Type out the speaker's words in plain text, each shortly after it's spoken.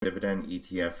Dividend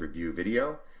ETF review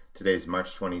video. Today is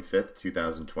March 25th,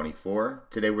 2024.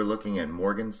 Today we're looking at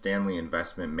Morgan Stanley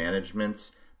Investment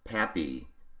Management's PAPI,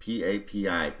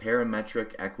 P-A-P-I,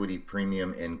 Parametric Equity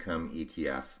Premium Income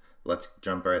ETF. Let's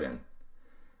jump right in.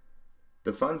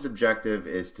 The fund's objective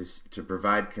is to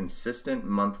provide consistent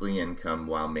monthly income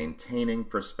while maintaining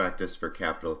prospectus for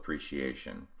capital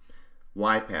appreciation.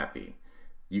 Why PAPI?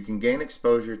 You can gain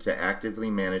exposure to actively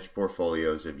managed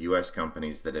portfolios of U.S.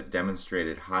 companies that have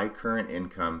demonstrated high current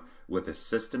income with a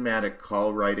systematic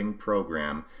call writing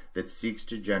program that seeks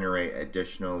to generate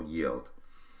additional yield.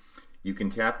 You can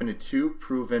tap into two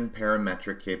proven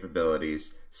parametric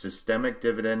capabilities, systemic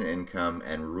dividend income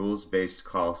and rules-based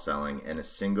call selling in a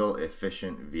single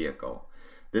efficient vehicle.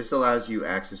 This allows you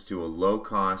access to a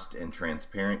low-cost and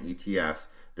transparent ETF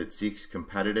that seeks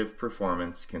competitive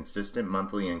performance, consistent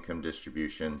monthly income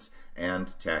distributions,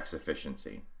 and tax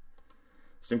efficiency.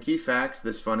 Some key facts: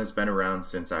 this fund has been around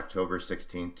since October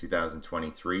 16,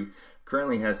 2023,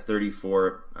 currently has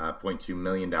 $34.2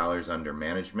 million under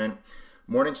management.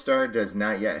 Morningstar does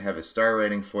not yet have a star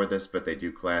rating for this, but they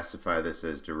do classify this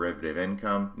as derivative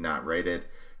income, not rated.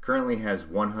 Currently has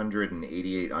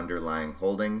 188 underlying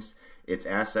holdings. Its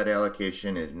asset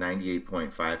allocation is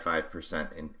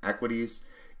 98.55% in equities.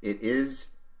 It is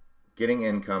getting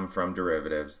income from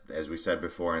derivatives, as we said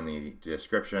before in the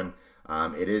description.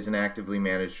 It is an actively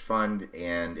managed fund,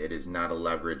 and it is not a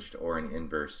leveraged or an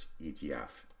inverse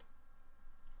ETF.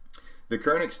 The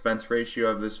current expense ratio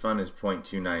of this fund is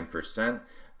 0.29%.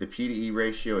 The P/E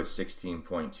ratio is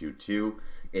 16.22.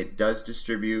 It does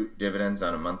distribute dividends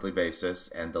on a monthly basis,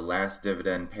 and the last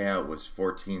dividend payout was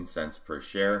 14 cents per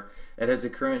share. It has a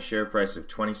current share price of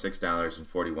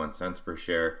 $26.41 per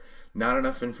share. Not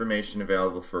enough information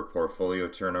available for portfolio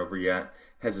turnover yet.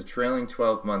 Has a trailing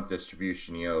 12-month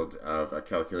distribution yield of a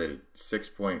calculated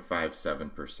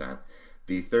 6.57%.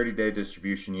 The 30-day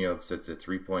distribution yield sits at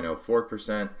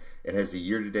 3.04%. It has a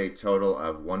year-to-date total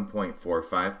of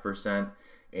 1.45%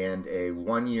 and a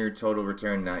one-year total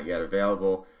return not yet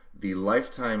available. The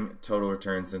lifetime total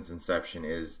return since inception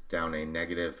is down a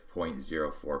negative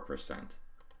 0.04%.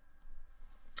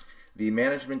 The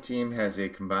management team has a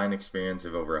combined experience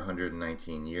of over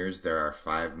 119 years. There are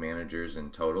 5 managers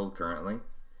in total currently.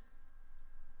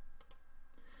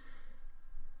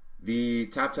 The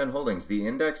top 10 holdings. The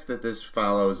index that this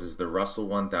follows is the Russell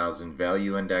 1000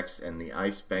 Value Index and the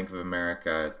NYSE Bank of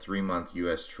America 3-month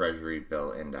U.S. Treasury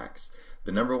Bill Index.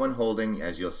 The number one holding,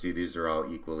 as you'll see, these are all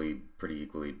pretty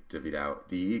equally divvied out.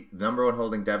 The number one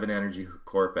holding, Devon Energy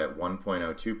Corp at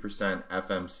 1.02%,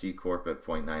 FMC Corp at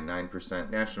 0.99%,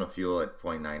 National Fuel at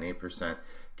 0.98%,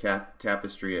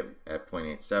 Tapestry at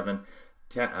 0.87%,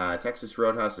 Texas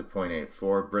Roadhouse at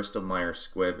 0.84%, Bristol Myers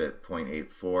Squibb at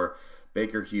 0.84%,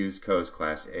 Baker Hughes Co's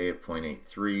Class A at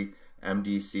 0.83%,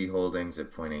 MDC Holdings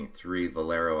at 0.83%,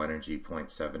 Valero Energy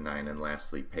 0.79%, and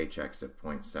lastly Paychex at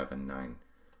 0.79%.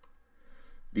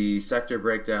 The sector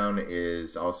breakdown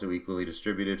is also equally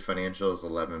distributed. Financials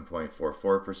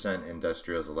 11.44%,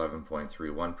 industrials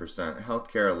 11.31%,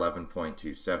 healthcare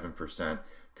 11.27%,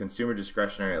 consumer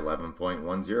discretionary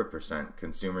 11.10%,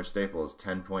 consumer staples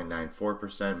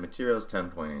 10.94%, materials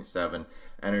 10.87%,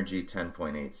 energy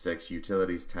 10.86%,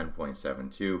 utilities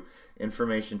 10.72%,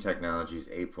 information technologies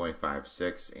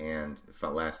 8.56%, and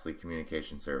lastly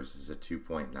communication services at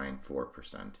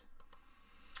 2.94%.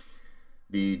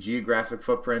 The geographic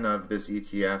footprint of this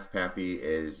ETF, PAPI,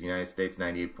 is United States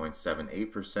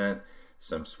 98.78%,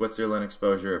 some Switzerland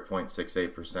exposure at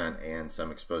 0.68%, and some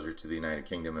exposure to the United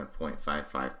Kingdom at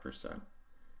 0.55%.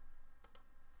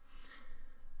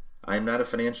 I am not a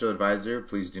financial advisor.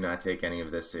 Please do not take any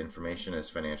of this information as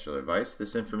financial advice.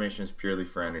 This information is purely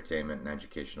for entertainment and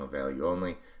educational value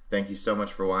only. Thank you so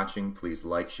much for watching. Please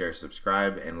like, share,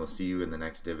 subscribe, and we'll see you in the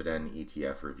next Dividend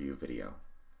ETF review video.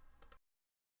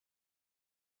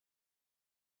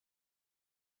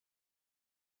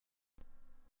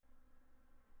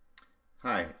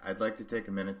 Hi, I'd like to take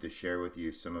a minute to share with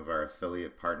you some of our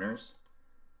affiliate partners.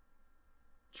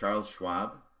 Charles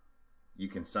Schwab. You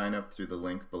can sign up through the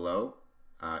link below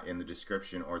in the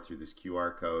description or through this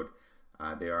QR code.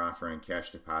 They are offering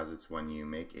cash deposits when you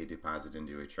make a deposit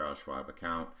into a Charles Schwab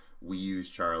account. We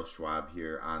use Charles Schwab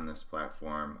here on this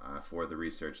platform for the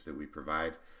research that we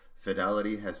provide.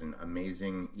 Fidelity has an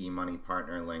amazing e-money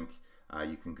partner link.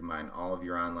 You can combine all of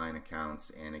your online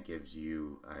accounts and it gives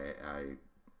you a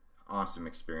awesome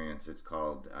experience. It's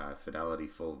called Fidelity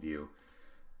Full View.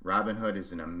 Robinhood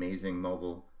is an amazing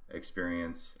mobile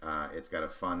experience. It's got a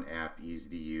fun app, easy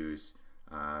to use,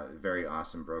 very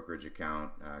awesome brokerage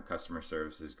account. Customer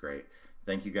service is great.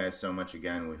 Thank you guys so much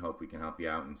again. We hope we can help you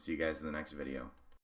out and see you guys in the next video.